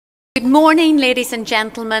Good morning, ladies and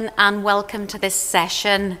gentlemen, and welcome to this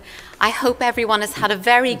session. I hope everyone has had a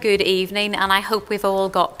very good evening, and I hope we've all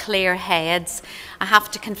got clear heads. I have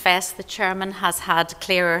to confess the chairman has had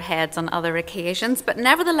clearer heads on other occasions, but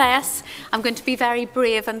nevertheless, I'm going to be very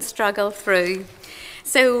brave and struggle through.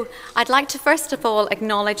 So I'd like to first of all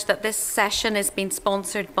acknowledge that this session is being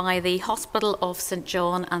sponsored by the Hospital of St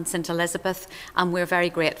John and St Elizabeth, and we're very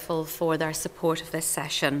grateful for their support of this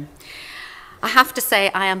session. I have to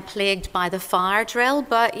say I am plagued by the fire drill,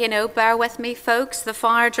 but, bear with me, folks, the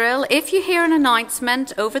fire drill. If you hear an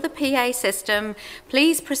announcement over the PA system,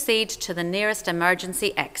 please proceed to the nearest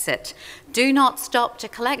emergency exit. Do not stop to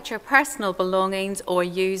collect your personal belongings or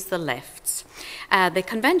use the lifts. The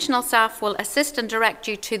conventional staff will assist and direct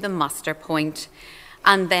you to the muster point,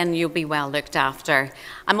 and then you'll be well looked after.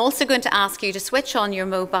 I'm also going to ask you to switch on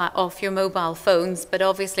off your mobile phones, but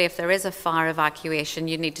obviously if there is a fire evacuation,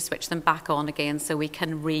 you need to switch them back on again so we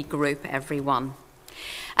can regroup everyone.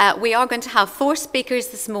 We are going to have 4 speakers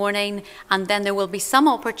this morning, and then there will be some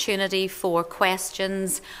opportunity for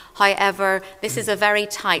questions. However, this is a very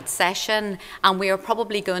tight session, and we are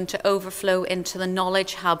probably going to overflow into the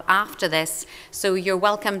Knowledge Hub after this. So you're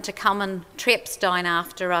welcome to come and traipse down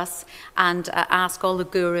after us and ask all the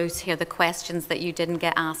gurus here the questions that you didn't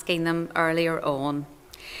get asking them earlier on.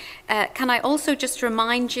 Can I also just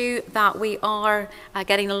remind you that we are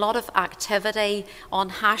getting a lot of activity on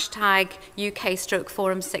hashtag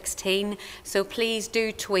UK/Forum16, so please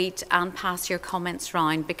do tweet and pass your comments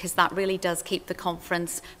round, because that really does keep the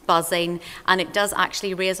conference buzzing, and it does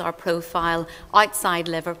actually raise our profile outside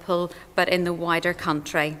Liverpool but in the wider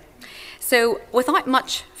country. So without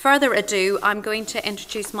much further ado, I'm going to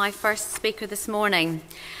introduce my first speaker this morning.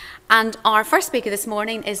 And our first speaker this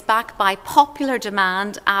morning is back by popular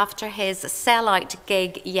demand after his sellout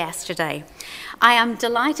gig yesterday. I am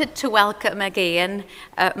delighted to welcome again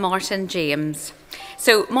Martin James.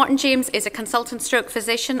 So Martin James is a consultant stroke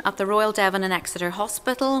physician at the Royal Devon and Exeter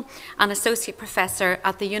Hospital and associate professor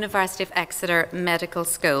at the University of Exeter Medical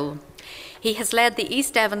School. He has led the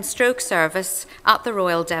East Devon Stroke Service at the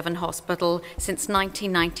Royal Devon Hospital since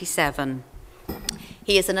 1997.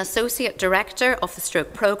 He is an Associate Director of the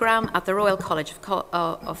Stroke Programme at the Royal College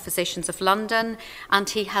of Physicians of London, and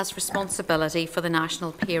he has responsibility for the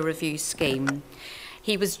National Peer Review Scheme.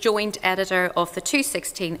 He was Joint Editor of the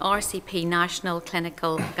 2016 RCP National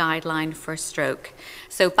Clinical Guideline for Stroke.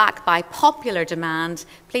 So back by popular demand,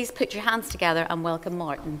 please put your hands together and welcome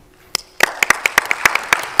Martin.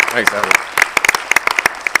 Thanks, Alan.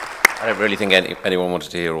 I don't really think anyone wanted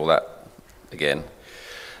to hear all that again.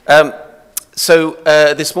 So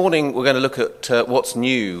this morning we're going to look at what's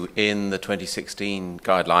new in the 2016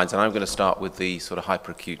 guidelines, and I'm going to start with the sort of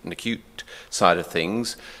hyperacute and acute side of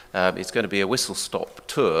things. It's going to be a whistle-stop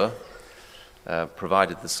tour,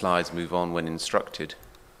 provided the slides move on when instructed.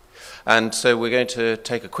 And so we're going to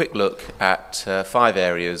take a quick look at 5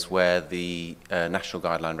 areas where the national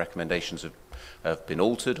guideline recommendations have been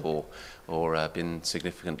altered or been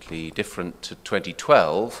significantly different to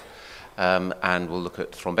 2012. And we'll look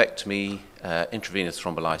at thrombectomy, intravenous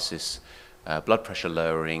thrombolysis, blood pressure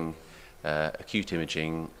lowering, acute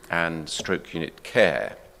imaging, and stroke unit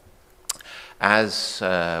care. As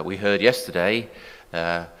we heard yesterday,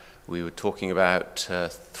 we were talking about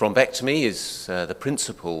thrombectomy is the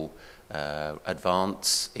principal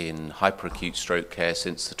advance in hyperacute stroke care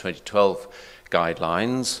since the 2012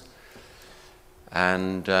 guidelines.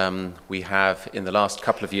 And we have, in the last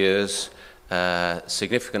couple of years,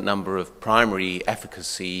 significant number of primary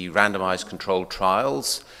efficacy randomized controlled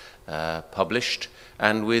trials published,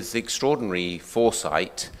 and with extraordinary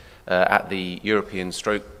foresight at the European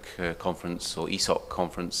Stroke Conference, or ESOC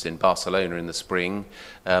conference in Barcelona in the spring,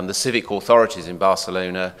 the civic authorities in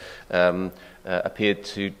Barcelona appeared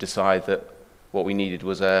to decide that what we needed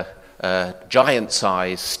was a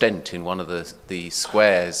giant-sized stent in one of the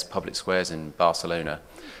squares, public squares in Barcelona,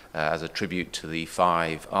 as a tribute to the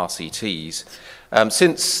 5 RCTs.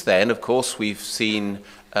 Since then, of course, we've seen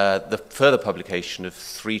the further publication of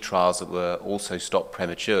 3 trials that were also stopped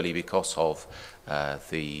prematurely because of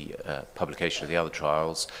the publication of the other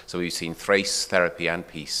trials. So we've seen THRACE, Therapy and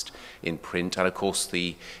PEACE in print, and of course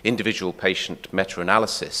the individual patient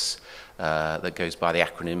meta-analysis that goes by the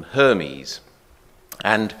acronym HERMES.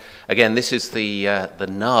 And again, this is the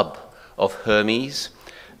nub of HERMES,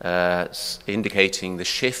 indicating the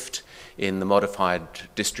shift in the modified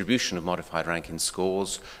distribution of modified Rankin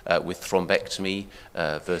scores with thrombectomy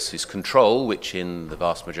versus control, which in the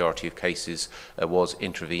vast majority of cases was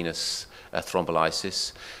intravenous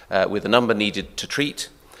thrombolysis, with the number needed to treat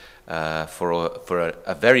for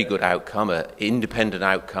a very good outcome, an independent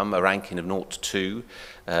outcome, a ranking of 0 to 2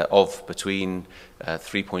 of between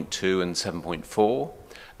 3.2 and 7.4,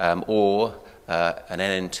 or an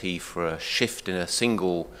NNT for a shift in a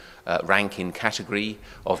single ranking category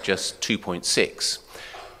of just 2.6.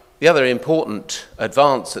 The other important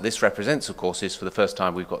advance that this represents, of course, is for the first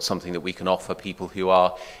time we've got something that we can offer people who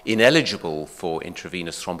are ineligible for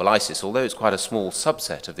intravenous thrombolysis. Although it's quite a small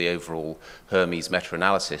subset of the overall Hermes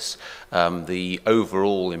meta-analysis, the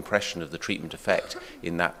overall impression of the treatment effect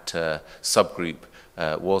in that subgroup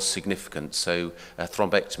was significant. So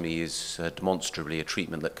thrombectomy is demonstrably a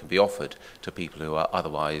treatment that can be offered to people who are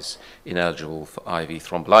otherwise ineligible for IV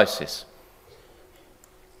thrombolysis.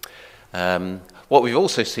 What we've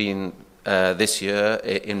also seen this year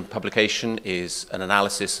in publication is an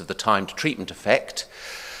analysis of the time to treatment effect.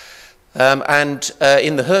 In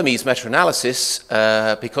the Hermes meta-analysis,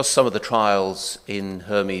 because some of the trials in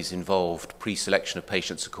Hermes involved pre-selection of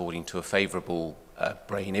patients according to a favourable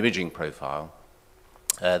brain imaging profile,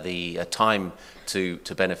 the time to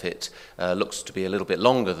benefit looks to be a little bit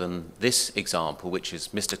longer than this example, which is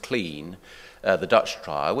Mr. Clean, the Dutch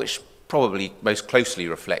trial, which probably most closely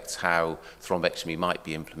reflects how thrombectomy might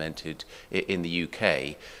be implemented in the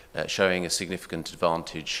UK, showing a significant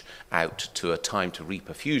advantage out to a time to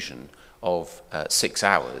reperfusion of 6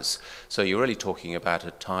 hours. So you're really talking about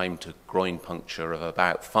a time to groin puncture of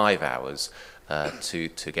about 5 hours to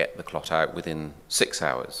get the clot out within 6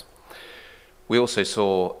 hours. We also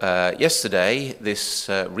saw yesterday this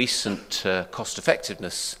recent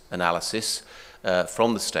cost-effectiveness analysis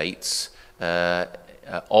from the States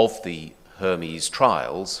of the Hermes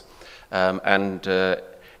trials,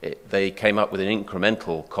 they came up with an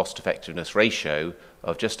incremental cost-effectiveness ratio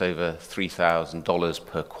of just over $3,000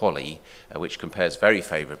 per quali, which compares very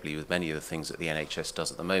favourably with many of the things that the NHS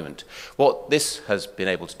does at the moment. What this has been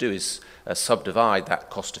able to do is subdivide that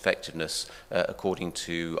cost-effectiveness according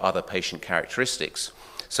to other patient characteristics.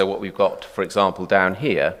 So what we've got, for example, down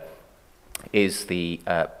here is the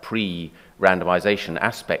pre-randomization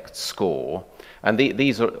aspect score. And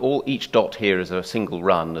these are all, each dot here is a single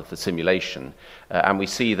run of the simulation. And we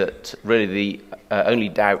see that really the only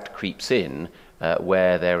doubt creeps in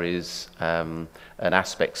where there is an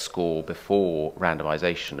aspect score before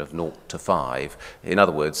randomization of 0 to 5. In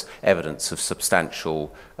other words, evidence of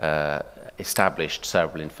substantial established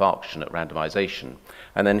cerebral infarction at randomization.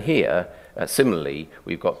 And then here, similarly,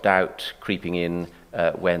 we've got doubt creeping in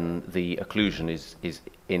when the occlusion is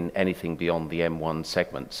in anything beyond the M1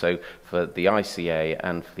 segment. So for the ICA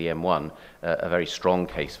and for the M1, a very strong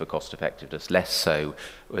case for cost effectiveness, less so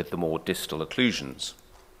with the more distal occlusions.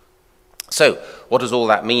 So what does all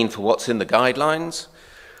that mean for what's in the guidelines?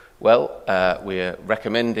 Well, we're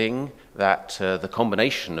recommending that the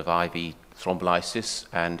combination of IV thrombolysis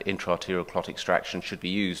and intraarterial clot extraction should be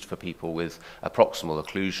used for people with a proximal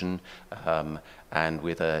occlusion and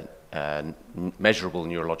with a measurable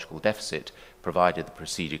neurological deficit, provided the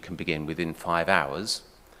procedure can begin within 5 hours.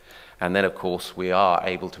 And then, of course, we are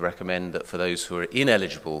able to recommend that for those who are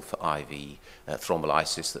ineligible for IV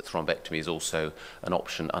thrombolysis, that thrombectomy is also an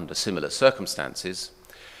option under similar circumstances.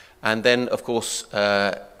 And then, of course,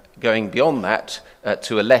 going beyond that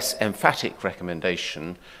to a less emphatic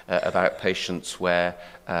recommendation about patients where,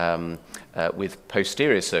 with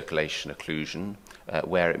posterior circulation occlusion,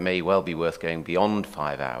 where it may well be worth going beyond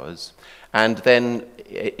 5 hours, and then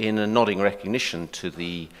in a nodding recognition to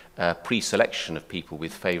the pre-selection of people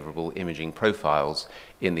with favourable imaging profiles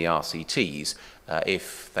in the RCTs,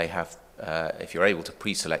 if you're able to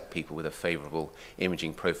pre-select people with a favourable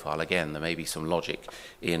imaging profile, again, there may be some logic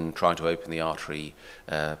in trying to open the artery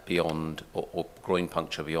beyond, or groin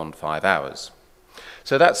puncture beyond 5 hours.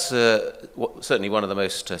 So that's certainly one of the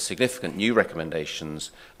most significant new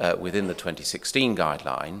recommendations within the 2016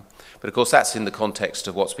 guideline. But of course, that's in the context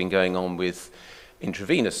of what's been going on with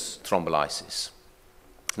intravenous thrombolysis.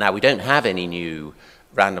 Now, we don't have any new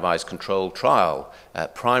randomized controlled trial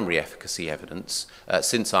primary efficacy evidence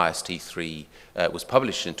since IST3 was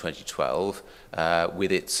published in 2012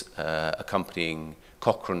 with its accompanying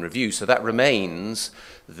Cochrane review. So that remains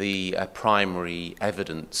the primary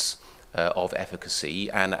evidence of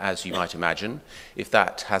efficacy, and as you might imagine, if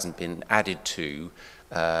that hasn't been added to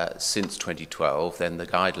since 2012, then the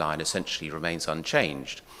guideline essentially remains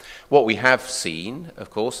unchanged. What we have seen, of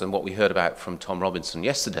course, and what we heard about from Tom Robinson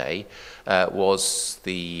yesterday was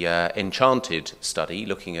the Enchanted study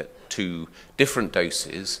looking at 2 different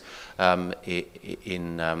doses of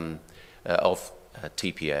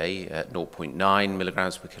TPA at 0.9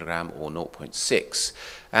 milligrams per kilogram or 0.6.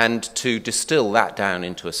 And to distill that down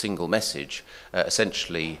into a single message,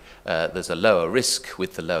 essentially there's a lower risk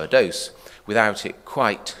with the lower dose without it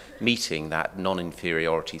quite meeting that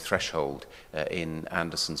non-inferiority threshold in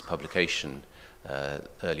Anderson's publication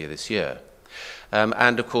earlier this year.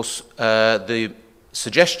 And of course, the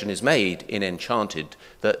suggestion is made in Enchanted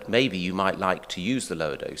that maybe you might like to use the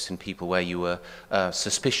lower dose in people where you were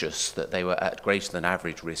suspicious that they were at greater than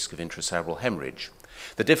average risk of intracerebral hemorrhage.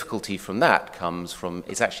 The difficulty from that comes from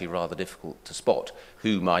it's actually rather difficult to spot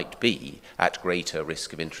who might be at greater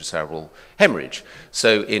risk of intracerebral hemorrhage.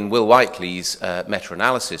 So in Will Whiteley's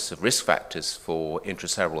meta-analysis of risk factors for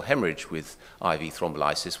intracerebral hemorrhage with IV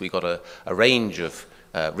thrombolysis, we got a range of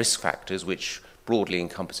risk factors which broadly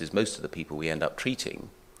encompasses most of the people we end up treating.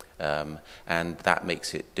 And that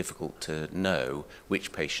makes it difficult to know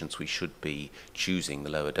which patients we should be choosing the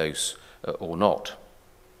lower dose or not.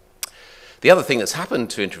 The other thing that's happened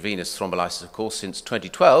to intravenous thrombolysis, of course, since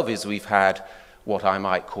 2012 is we've had what I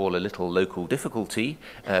might call a little local difficulty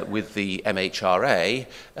with the MHRA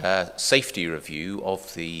safety review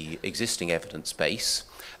of the existing evidence base.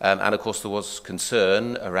 And of course there was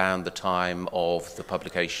concern around the time of the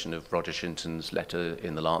publication of Roger Shinton's letter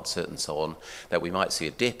in the Lancet and so on that we might see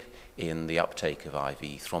a dip in the uptake of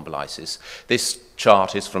IV thrombolysis. This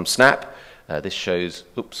chart is from SNAP. This shows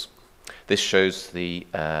the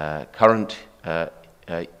current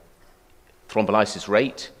thrombolysis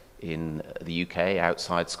rate in the UK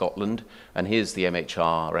outside Scotland, and here's the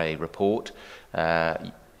MHRA report.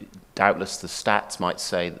 Doubtless the stats might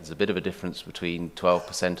say that there's a bit of a difference between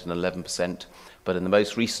 12% and 11%, but in the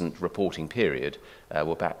most recent reporting period,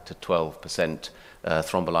 we're back to 12%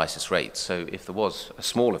 thrombolysis rate. So if there was a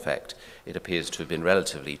small effect, it appears to have been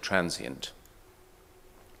relatively transient.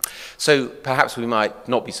 So perhaps we might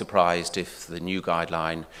not be surprised if the new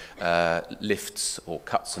guideline lifts or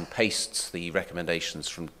cuts and pastes the recommendations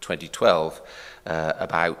from 2012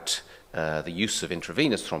 about the use of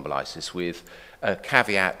intravenous thrombolysis with a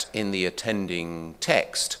caveat in the attending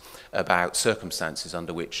text about circumstances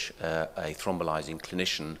under which a thrombolysing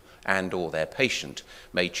clinician and or their patient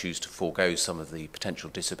may choose to forego some of the potential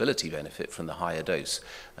disability benefit from the higher dose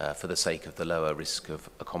for the sake of the lower risk of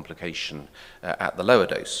a complication at the lower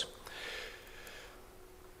dose.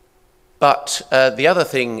 But the other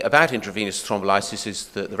thing about intravenous thrombolysis is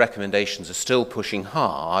that the recommendations are still pushing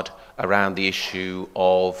hard around the issue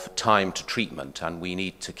of time to treatment, and we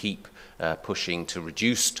need to keep pushing to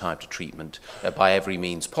reduce time to treatment by every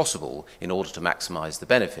means possible in order to maximize the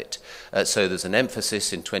benefit. So there's an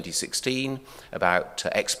emphasis in 2016 about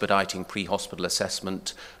expediting pre-hospital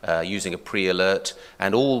assessment, using a pre-alert,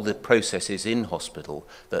 and all the processes in hospital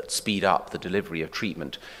that speed up the delivery of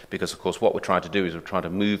treatment. Because, of course, what we're trying to do is we're trying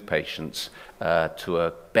to move patients to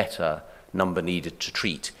a better number needed to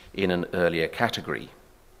treat in an earlier category.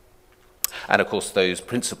 And of course those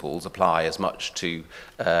principles apply as much to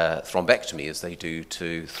thrombectomy as they do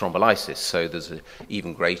to thrombolysis, so there's an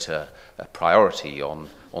even greater priority on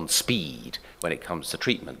speed when it comes to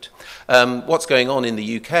treatment. What's going on in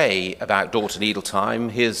the UK about door-to-needle time?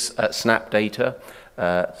 Here's SNAP data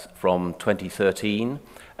from 2013,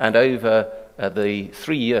 and over the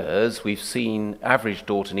 3 years we've seen average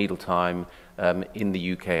door-to-needle time in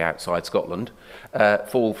the UK outside Scotland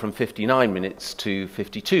fall from 59 minutes to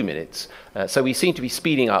 52 minutes. So we seem to be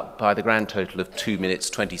speeding up by the grand total of 2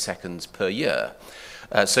 minutes 20 seconds per year.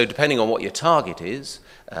 So depending on what your target is,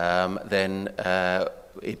 then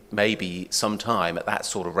it may be some time at that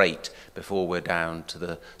sort of rate before we're down to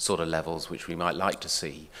the sort of levels which we might like to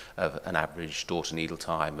see of an average door-to-needle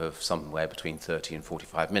time of somewhere between 30 and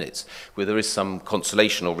 45 minutes, where there is some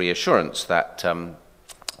consolation or reassurance that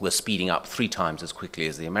we're speeding up 3 times as quickly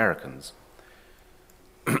as the Americans.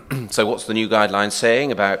 So what's the new guideline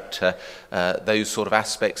saying about those sort of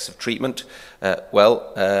aspects of treatment?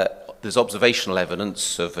 There's observational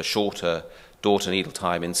evidence of a shorter door-to-needle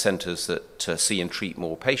time in centres that see and treat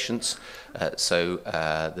more patients. So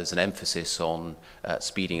there's an emphasis on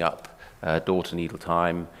speeding up door-to-needle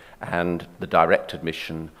time and the direct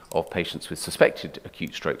admission of patients with suspected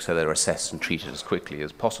acute stroke, so they're assessed and treated as quickly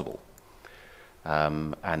as possible.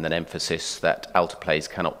 And an emphasis that alteplase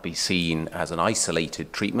cannot be seen as an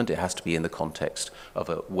isolated treatment. It has to be in the context of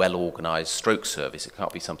a well-organised stroke service. It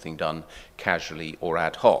can't be something done casually or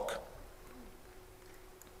ad hoc.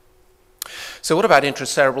 So what about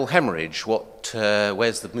intracerebral hemorrhage?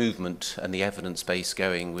 Where's the movement and the evidence base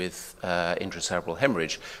going with intracerebral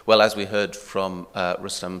hemorrhage? Well, as we heard from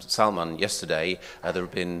Rustam Salman yesterday, there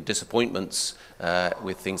have been disappointments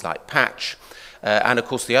with things like patch. And of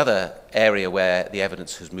course, the other area where the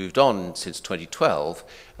evidence has moved on since 2012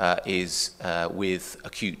 is with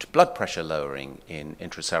acute blood pressure lowering in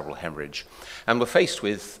intracerebral hemorrhage. And we're faced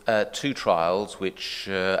with two trials which,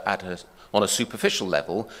 on a superficial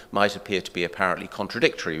level, might appear to be apparently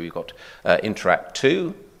contradictory. We've got Interact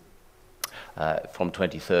 2 from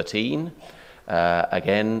 2013.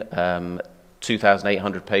 Again,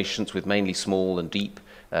 2,800 patients with mainly small and deep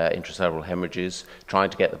intracerebral hemorrhages, trying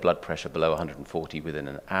to get the blood pressure below 140 within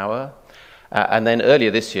an hour. And then earlier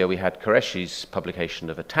this year, we had Qureshi's publication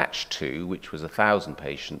of Attach 2, which was 1,000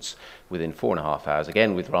 patients within 4.5 hours,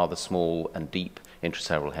 again with rather small and deep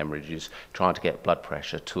intracerebral hemorrhages, trying to get blood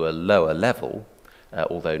pressure to a lower level,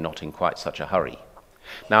 although not in quite such a hurry.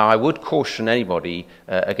 Now, I would caution anybody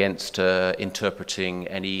against interpreting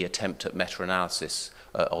any attempt at meta-analysis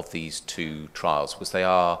of these two trials, because they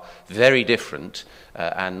are very different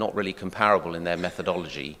and not really comparable in their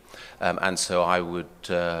methodology. And so I would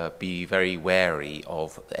be very wary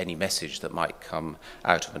of any message that might come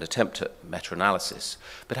out of an attempt at meta-analysis.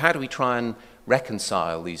 But how do we try and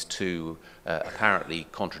reconcile these two apparently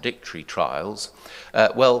contradictory trials?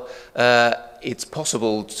 It's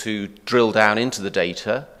possible to drill down into the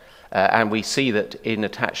data, and we see that in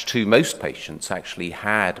Attach 2, most patients actually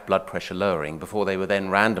had blood pressure lowering before they were then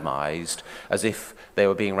randomized, as if they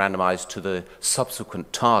were being randomized to the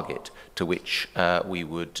subsequent target to which we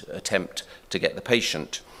would attempt to get the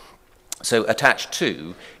patient. So Attach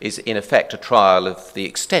 2 is in effect a trial of the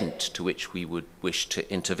extent to which we would wish to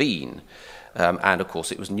intervene. And of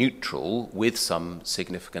course it was neutral with some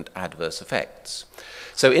significant adverse effects.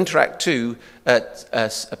 So Interact 2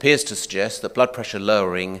 appears to suggest that blood pressure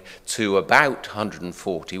lowering to about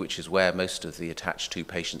 140, which is where most of the Attach 2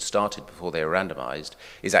 patients started before they were randomized,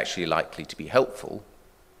 is actually likely to be helpful.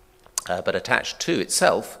 But Attach 2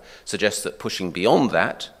 itself suggests that pushing beyond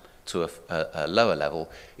that to a lower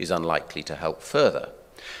level is unlikely to help further.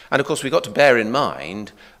 And of course, we've got to bear in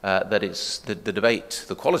mind that it's the debate,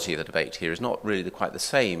 the quality of the debate here is not really quite the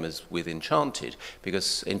same as with Enchanted,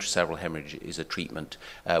 because intracerebral hemorrhage is a treatment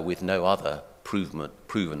with no other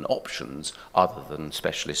proven options other than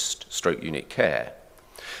specialist stroke unit care.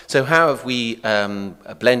 So how have we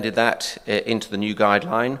blended that into the new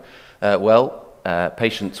guideline?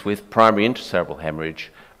 Patients with primary intracerebral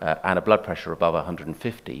hemorrhage and a blood pressure above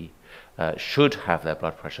 150 should have their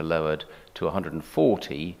blood pressure lowered to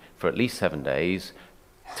 140 for at least 7 days,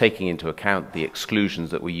 taking into account the exclusions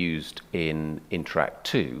that were used in Interact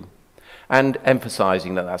 2, and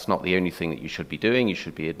emphasizing that that's not the only thing that you should be doing. You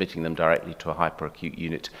should be admitting them directly to a hyperacute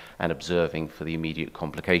unit and observing for the immediate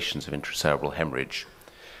complications of intracerebral hemorrhage.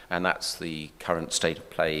 And that's the current state of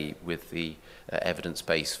play with the evidence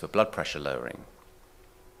base for blood pressure lowering.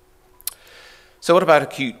 So what about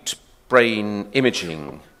acute brain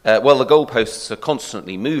imaging? The goalposts are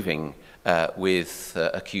constantly moving with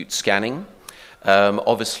acute scanning.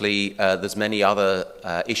 Obviously, there's many other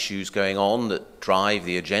issues going on that drive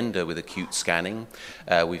the agenda with acute scanning.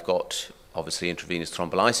 We've got obviously intravenous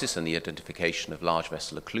thrombolysis and the identification of large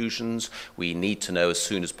vessel occlusions. We need to know as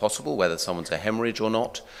soon as possible whether someone's a hemorrhage or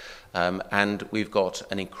not. And we've got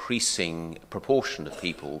an increasing proportion of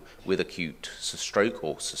people with acute stroke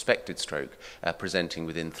or suspected stroke presenting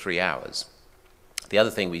within 3 hours. The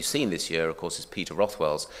other thing we've seen this year, of course, is Peter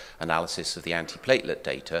Rothwell's analysis of the antiplatelet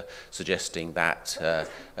data, suggesting that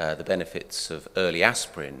the benefits of early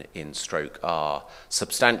aspirin in stroke are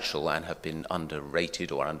substantial and have been underrated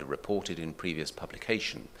or underreported in previous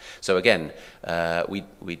publication. So again,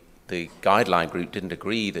 the guideline group didn't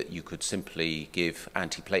agree that you could simply give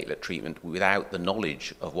antiplatelet treatment without the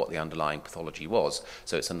knowledge of what the underlying pathology was.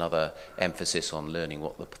 So it's another emphasis on learning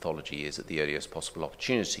what the pathology is at the earliest possible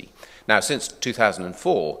opportunity. Now, since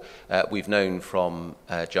 2004, we've known from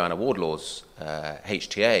Joanna Wardlaw's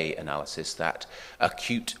HTA analysis that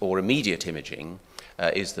acute or immediate imaging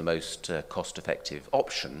is the most cost-effective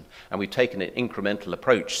option. And we've taken an incremental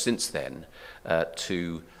approach since then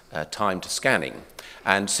to time to scanning.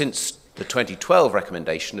 And since the 2012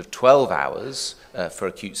 recommendation of 12 hours for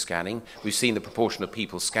acute scanning, we've seen the proportion of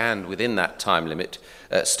people scanned within that time limit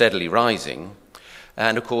steadily rising.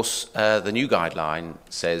 And of course, the new guideline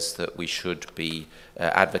says that we should be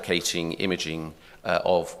advocating imaging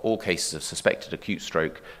of all cases of suspected acute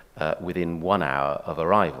stroke within 1 hour of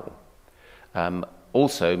arrival.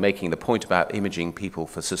 Also making the point about imaging people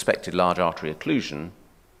for suspected large artery occlusion,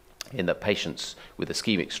 in that patients with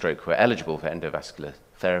ischemic stroke who are eligible for endovascular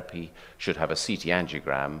therapy should have a CT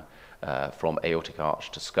angiogram from aortic arch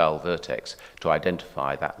to skull vertex to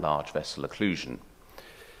identify that large vessel occlusion.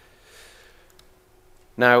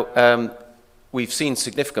 Now, We've seen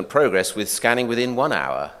significant progress with scanning within 1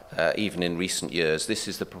 hour, even in recent years. This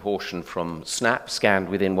is the proportion from SNAP, scanned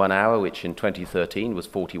within 1 hour, which in 2013 was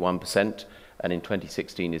 41%, and in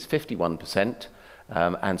 2016 is 51%.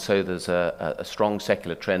 And so there's a strong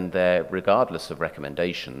secular trend there, regardless of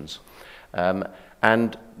recommendations.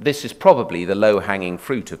 And this is probably the low-hanging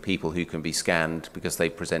fruit of people who can be scanned because they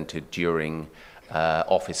presented during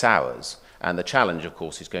office hours. And the challenge, of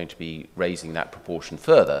course, is going to be raising that proportion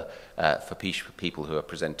further for people who are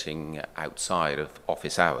presenting outside of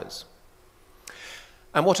office hours.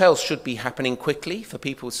 And what else should be happening quickly for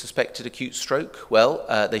people with suspected acute stroke? Well,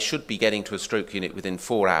 they should be getting to a stroke unit within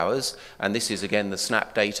 4 hours. And this is, again, the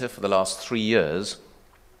SNAP data for the last 3 years,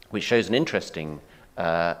 which shows an interesting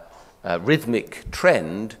rhythmic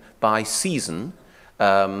trend by season.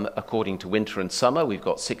 According to winter and summer, we've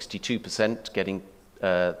got 62% getting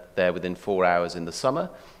there within 4 hours in the summer,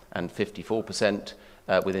 and 54%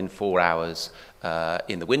 within 4 hours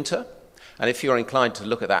in the winter. And if you're inclined to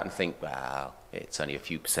look at that and think, well, it's only a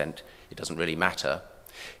few percent, it doesn't really matter,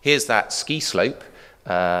 here's that ski slope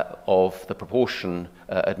of the proportion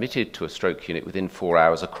admitted to a stroke unit within 4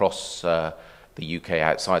 hours across the UK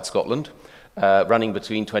outside Scotland, running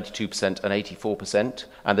between 22% and 84%.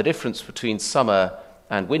 And the difference between summer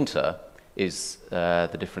and winter is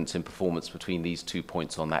the difference in performance between these 2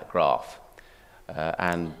 points on that graph.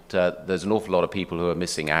 And there's an awful lot of people who are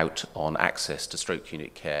missing out on access to stroke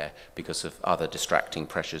unit care because of other distracting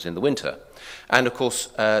pressures in the winter. And of course,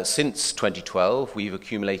 since 2012, we've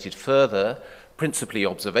accumulated further, principally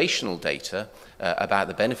observational data about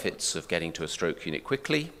the benefits of getting to a stroke unit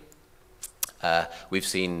quickly. We've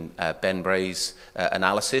seen Ben Bray's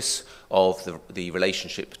analysis of the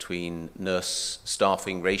relationship between nurse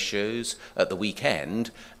staffing ratios at the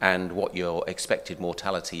weekend and what your expected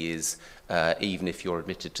mortality is even if you're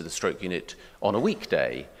admitted to the stroke unit on a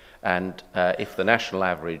weekday. And if the national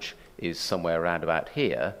average is somewhere around about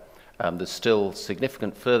here, there's still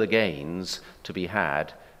significant further gains to be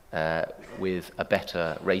had with a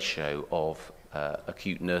better ratio of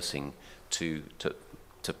acute nursing to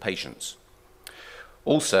patients.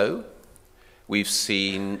 Also, we've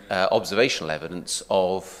seen observational evidence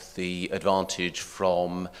of the advantage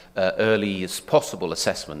from earliest possible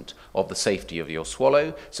assessment of the safety of your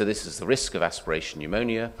swallow. So this is the risk of aspiration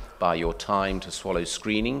pneumonia by your time to swallow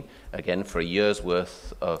screening, again for a year's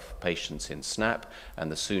worth of patients in SNAP,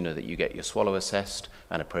 and the sooner that you get your swallow assessed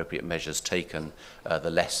and appropriate measures taken, the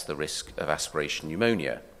less the risk of aspiration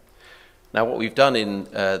pneumonia. Now, what we've done in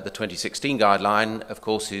the 2016 guideline, of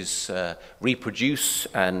course, is reproduce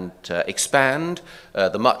and expand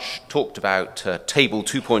the much talked about Table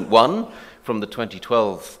 2.1 from the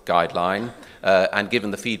 2012 guideline, and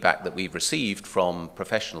given the feedback that we've received from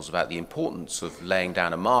professionals about the importance of laying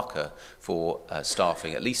down a marker for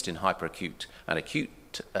staffing, at least in hyperacute and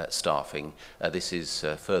acute staffing, this is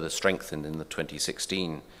further strengthened in the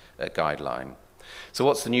 2016 guideline. So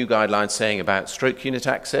what's the new guideline saying about stroke unit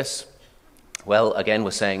access? Well, again,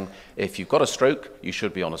 we're saying if you've got a stroke, you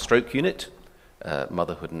should be on a stroke unit.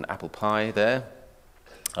 Motherhood and apple pie there.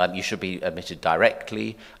 You should be admitted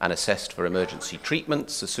directly and assessed for emergency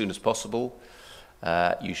treatments as soon as possible.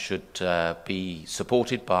 You should be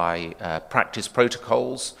supported by practice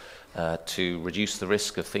protocols to reduce the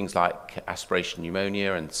risk of things like aspiration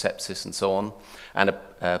pneumonia and sepsis and so on. And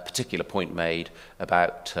a particular point made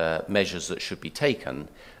about measures that should be taken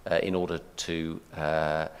in order to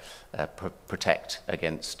protect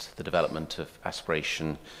against the development of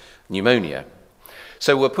aspiration pneumonia.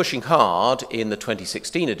 So we're pushing hard in the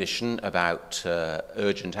 2016 edition about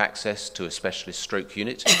urgent access to a specialist stroke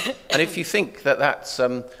unit. And if you think that that's,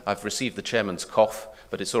 I've received the chairman's cough,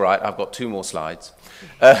 but it's all right, I've got 2 more slides.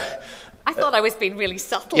 I thought I was being really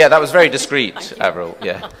subtle. Yeah, that was very discreet, Avril,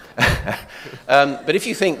 yeah. But if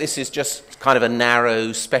you think this is just kind of a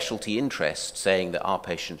narrow specialty interest, saying that our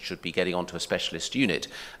patients should be getting onto a specialist unit,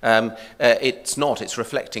 it's not. It's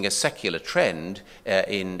reflecting a secular trend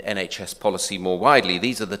in NHS policy more widely.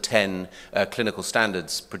 These are the 10 clinical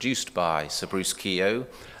standards produced by Sir Bruce Keogh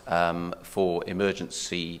for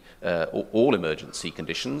emergency, all emergency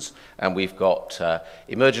conditions. And we've got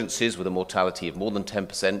emergencies with a mortality of more than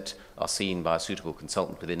 10% are seen by a suitable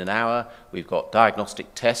consultant within an hour. We've got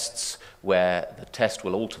diagnostic tests where the test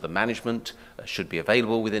will alter the management, should be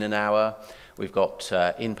available within an hour. We've got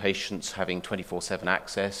inpatients having 24/7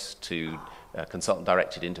 access to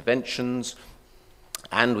consultant-directed interventions.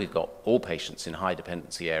 And we've got all patients in high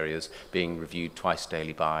dependency areas being reviewed twice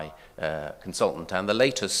daily by consultant. And the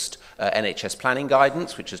latest NHS planning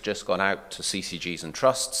guidance, which has just gone out to CCGs and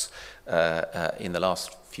trusts in the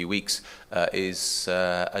last few weeks, is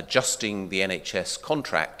adjusting the NHS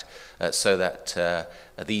contract so that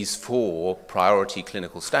these 4 priority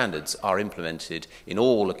clinical standards are implemented in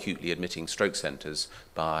all acutely admitting stroke centres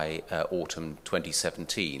by autumn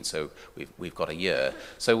 2017. So we've got a year.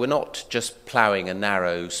 So we're not just ploughing a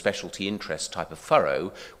narrow specialty interest type of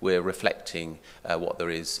furrow, we're reflecting what there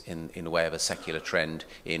is in the way of a secular trend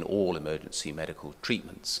in all emergency medical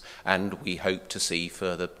treatments. And we hope to see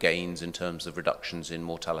further gains in terms of reductions in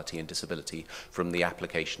mortality and disability from the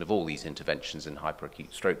application of all these interventions in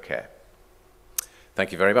hyperacute stroke care.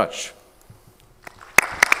 Thank you very much.